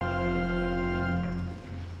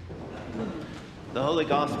The Holy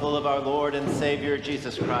Gospel of our Lord and Savior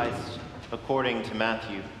Jesus Christ, according to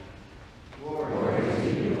Matthew. Glory to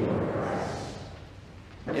you, Lord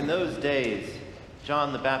Christ. In those days,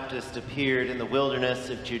 John the Baptist appeared in the wilderness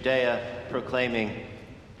of Judea, proclaiming,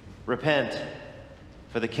 "Repent,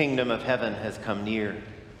 for the kingdom of heaven has come near."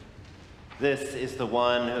 This is the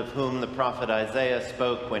one of whom the prophet Isaiah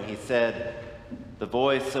spoke when he said, "The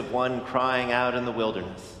voice of one crying out in the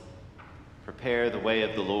wilderness, prepare the way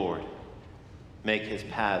of the Lord, make his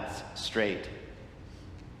paths straight."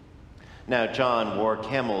 Now John wore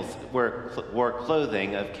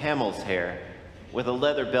clothing of camel's hair with a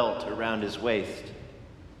leather belt around his waist,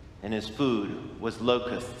 and his food was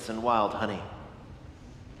locusts and wild honey.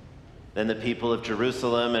 Then the people of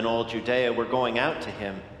Jerusalem and all Judea were going out to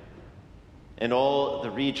him, and all the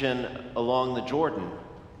region along the Jordan,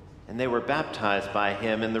 and they were baptized by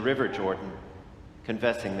him in the river Jordan,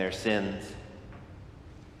 confessing their sins.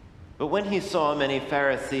 But when he saw many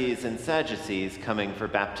Pharisees and Sadducees coming for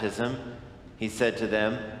baptism, he said to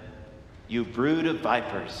them, "You brood of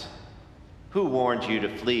vipers, who warned you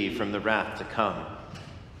to flee from the wrath to come?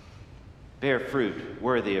 Bear fruit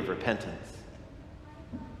worthy of repentance.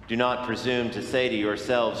 Do not presume to say to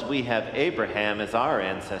yourselves, 'We have Abraham as our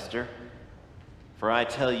ancestor.' For I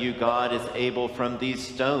tell you, God is able from these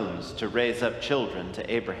stones to raise up children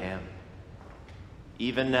to Abraham.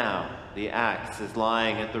 Even now, the axe is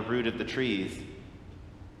lying at the root of the trees.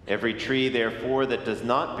 Every tree, therefore, that does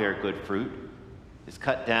not bear good fruit is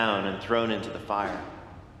cut down and thrown into the fire.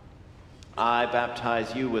 I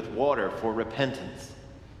baptize you with water for repentance,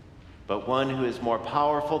 but one who is more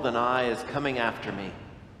powerful than I is coming after me.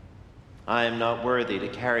 I am not worthy to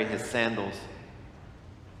carry his sandals.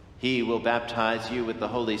 He will baptize you with the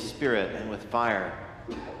Holy Spirit and with fire.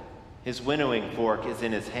 His winnowing fork is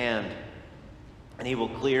in his hand, and he will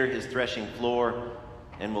clear his threshing floor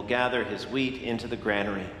and will gather his wheat into the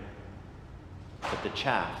granary. But the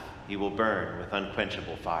chaff he will burn with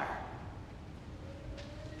unquenchable fire."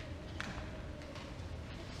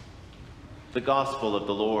 The Gospel of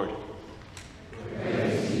the Lord.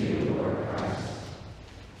 Praise to you, Lord Christ.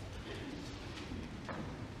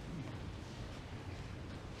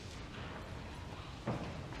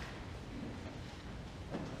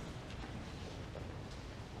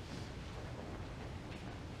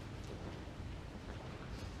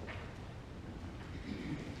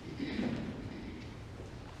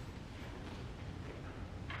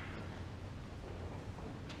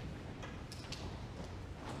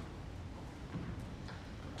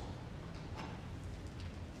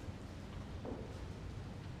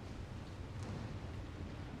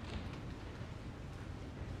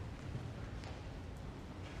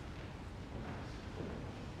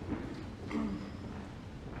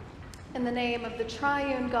 In the name of the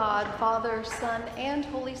triune God, Father, Son, and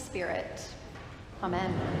Holy Spirit.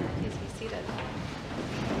 Amen. Please be seated.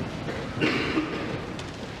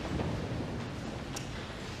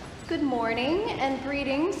 Good morning and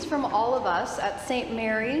greetings from all of us at St.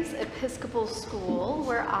 Mary's Episcopal School,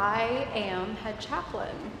 where I am head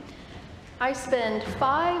chaplain. I spend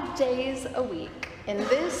 5 days a week in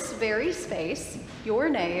this very space, your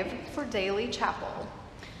nave, for daily chapel.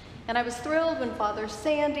 And I was thrilled when Father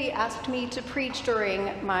Sandy asked me to preach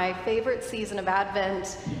during my favorite season of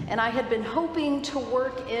Advent, and I had been hoping to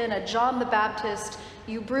work in a John the Baptist,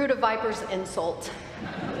 "You brood of vipers" insult.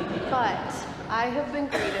 But I have been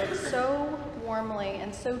greeted so warmly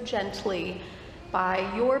and so gently by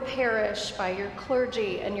your parish, by your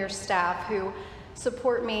clergy and your staff who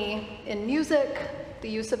support me in music, the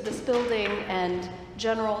use of this building, and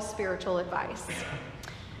general spiritual advice.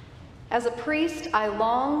 As a priest, I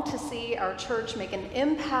long to see our church make an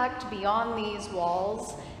impact beyond these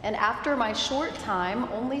walls, and after my short time,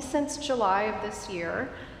 only since July of this year,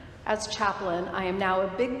 as chaplain, I am now a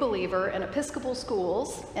big believer in Episcopal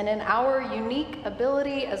schools and in our unique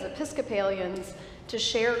ability as Episcopalians to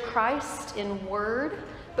share Christ in word,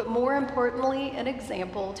 but more importantly, an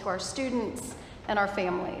example to our students and our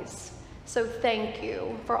families. So thank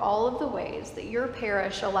you for all of the ways that your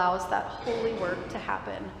parish allows that holy work to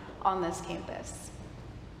happen on this campus.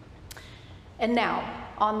 And now,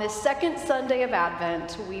 on this second Sunday of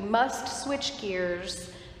Advent, we must switch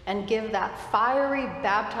gears and give that fiery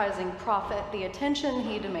baptizing prophet the attention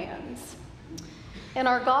he demands. In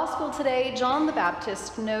our gospel today, John the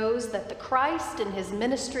Baptist knows that the Christ and his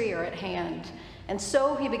ministry are at hand, and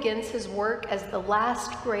so he begins his work as the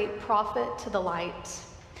last great prophet to the light.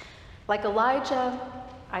 Like Elijah,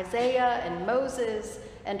 Isaiah, and Moses,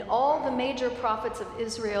 and all the major prophets of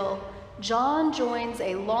Israel, John joins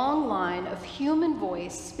a long line of human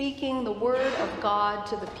voice speaking the word of God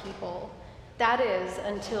to the people. That is,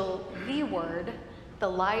 until the Word, the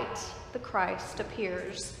light, the Christ,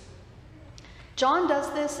 appears. John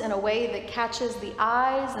does this in a way that catches the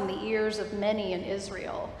eyes and the ears of many in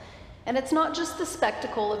Israel. And it's not just the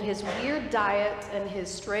spectacle of his weird diet and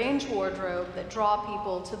his strange wardrobe that draw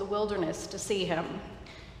people to the wilderness to see him.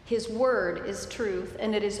 His word is truth,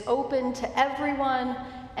 and it is open to everyone,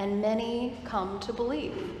 and many come to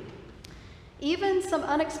believe. Even some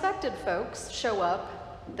unexpected folks show up,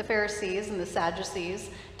 the Pharisees and the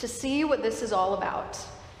Sadducees, to see what this is all about.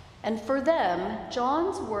 And for them,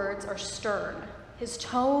 John's words are stern. His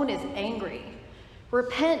tone is angry.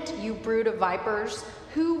 Repent, you brood of vipers.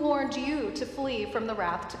 Who warned you to flee from the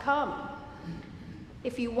wrath to come?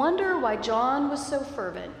 If you wonder why John was so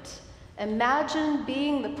fervent, imagine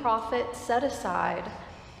being the prophet set aside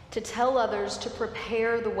to tell others to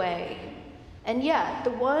prepare the way. And yet,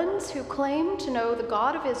 the ones who claim to know the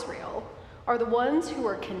God of Israel are the ones who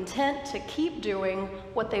are content to keep doing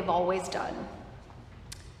what they've always done.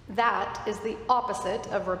 That is the opposite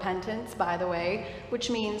of repentance, by the way, which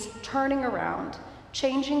means turning around,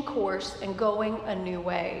 changing course, and going a new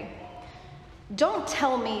way. Don't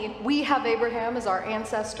tell me we have Abraham as our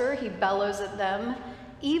ancestor, he bellows at them.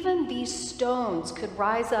 Even these stones could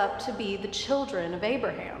rise up to be the children of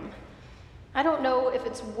Abraham. I don't know if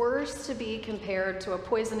it's worse to be compared to a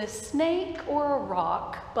poisonous snake or a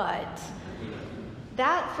rock, but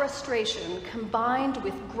that frustration, combined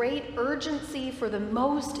with great urgency for the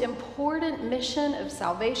most important mission of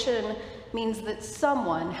salvation, means that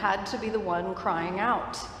someone had to be the one crying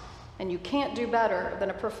out. And you can't do better than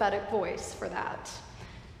a prophetic voice for that.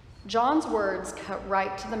 John's words cut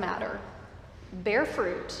right to the matter. Bear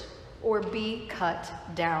fruit or be cut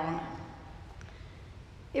down.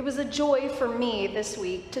 It was a joy for me this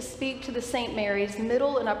week to speak to the St. Mary's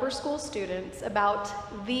middle and upper school students about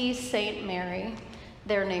the St. Mary,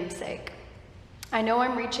 their namesake. I know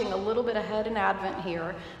I'm reaching a little bit ahead in Advent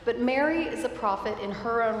here, but Mary is a prophet in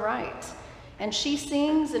her own right, and she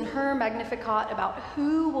sings in her Magnificat about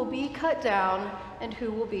who will be cut down and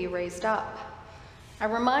who will be raised up. I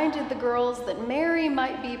reminded the girls that Mary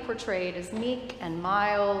might be portrayed as meek and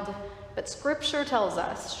mild, but Scripture tells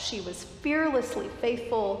us she was fearlessly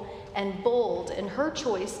faithful and bold in her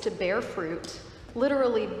choice to bear fruit,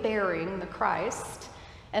 literally bearing the Christ,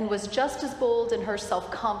 and was just as bold in her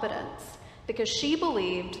self-confidence because she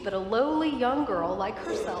believed that a lowly young girl like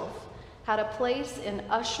herself had a place in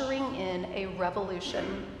ushering in a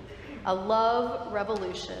revolution, a love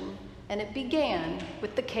revolution, and it began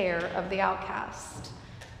with the care of the outcast.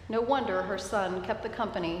 No wonder her son kept the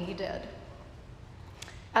company he did.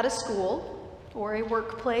 At a school, or a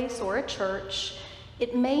workplace, or a church,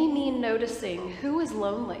 it may mean noticing who is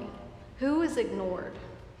lonely, who is ignored.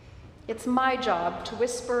 It's my job to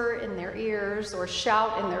whisper in their ears or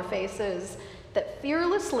shout in their faces that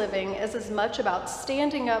fearless living is as much about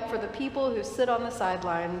standing up for the people who sit on the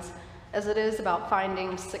sidelines as it is about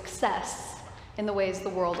finding success in the ways the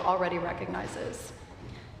world already recognizes.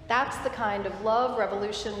 That's the kind of love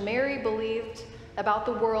revolution Mary believed about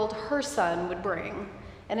the world her son would bring.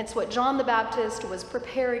 And it's what John the Baptist was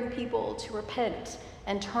preparing people to repent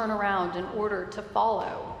and turn around in order to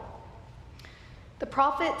follow. The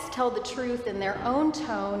prophets tell the truth in their own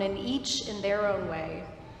tone and each in their own way.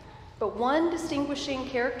 But one distinguishing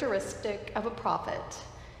characteristic of a prophet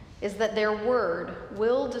is that their word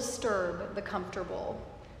will disturb the comfortable,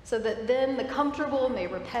 so that then the comfortable may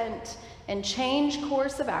repent and change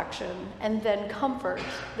course of action and then comfort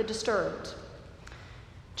the disturbed.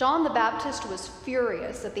 John the Baptist was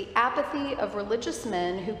furious at the apathy of religious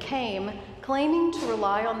men who came claiming to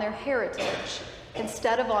rely on their heritage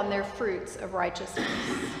instead of on their fruits of righteousness.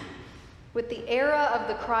 With the era of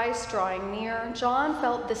the Christ drawing near, John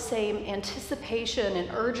felt the same anticipation and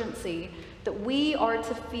urgency that we are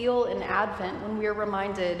to feel in Advent when we are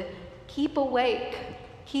reminded, keep awake,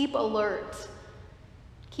 keep alert,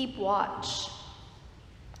 keep watch.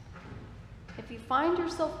 If you find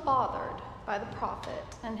yourself bothered by the prophet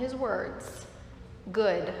and his words,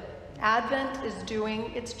 good. Advent is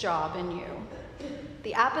doing its job in you.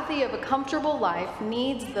 The apathy of a comfortable life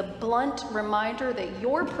needs the blunt reminder that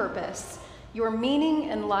your purpose, your meaning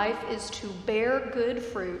in life is to bear good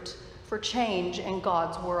fruit for change in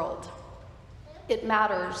God's world. It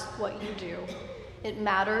matters what you do. It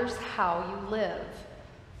matters how you live.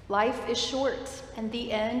 Life is short, and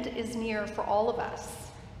the end is near for all of us.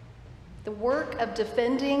 The work of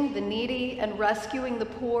defending the needy and rescuing the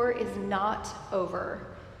poor is not over.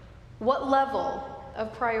 What level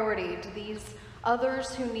of priority do these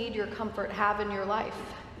others who need your comfort have in your life?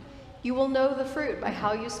 You will know the fruit by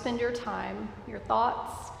how you spend your time, your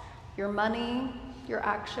thoughts, your money, your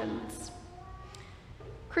actions.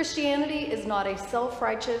 Christianity is not a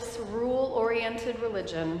self-righteous, rule-oriented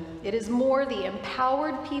religion. It is more the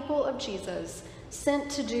empowered people of Jesus sent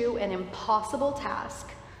to do an impossible task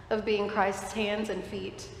of being Christ's hands and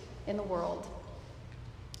feet in the world.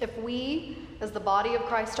 If we, as the body of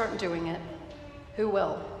Christ, aren't doing it, who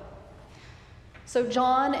will? So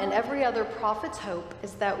John and every other prophet's hope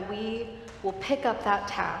is that we will pick up that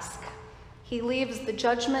task. He leaves the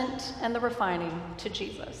judgment and the refining to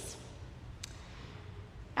Jesus.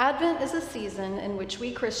 Advent is a season in which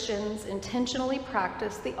we Christians intentionally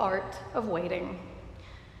practice the art of waiting.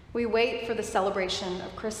 We wait for the celebration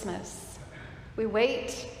of Christmas. We wait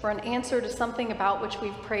for an answer to something about which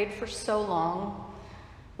we've prayed for so long.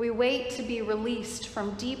 We wait to be released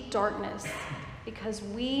from deep darkness because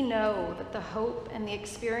we know that the hope and the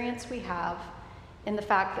experience we have in the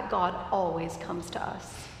fact that God always comes to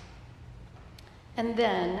us. And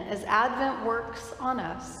then, as Advent works on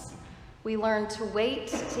us, we learn to wait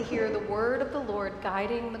to hear the word of the Lord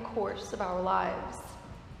guiding the course of our lives.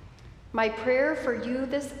 My prayer for you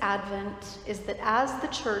this Advent is that as the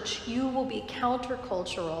church, you will be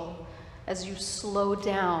countercultural as you slow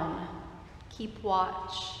down, keep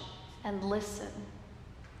watch, and listen.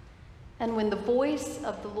 And when the voice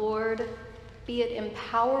of the Lord, be it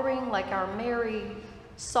empowering like our Mary,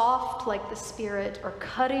 soft like the Spirit, or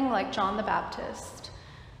cutting like John the Baptist,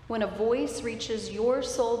 when a voice reaches your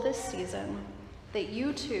soul this season, that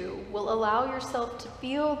you too will allow yourself to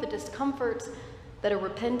feel the discomfort that a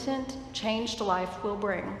repentant, changed life will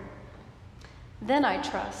bring. Then I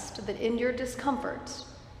trust that in your discomfort,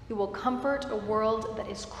 you will comfort a world that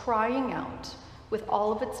is crying out with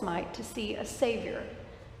all of its might to see a Savior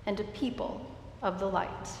and a people of the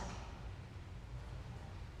light.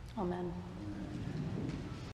 Amen.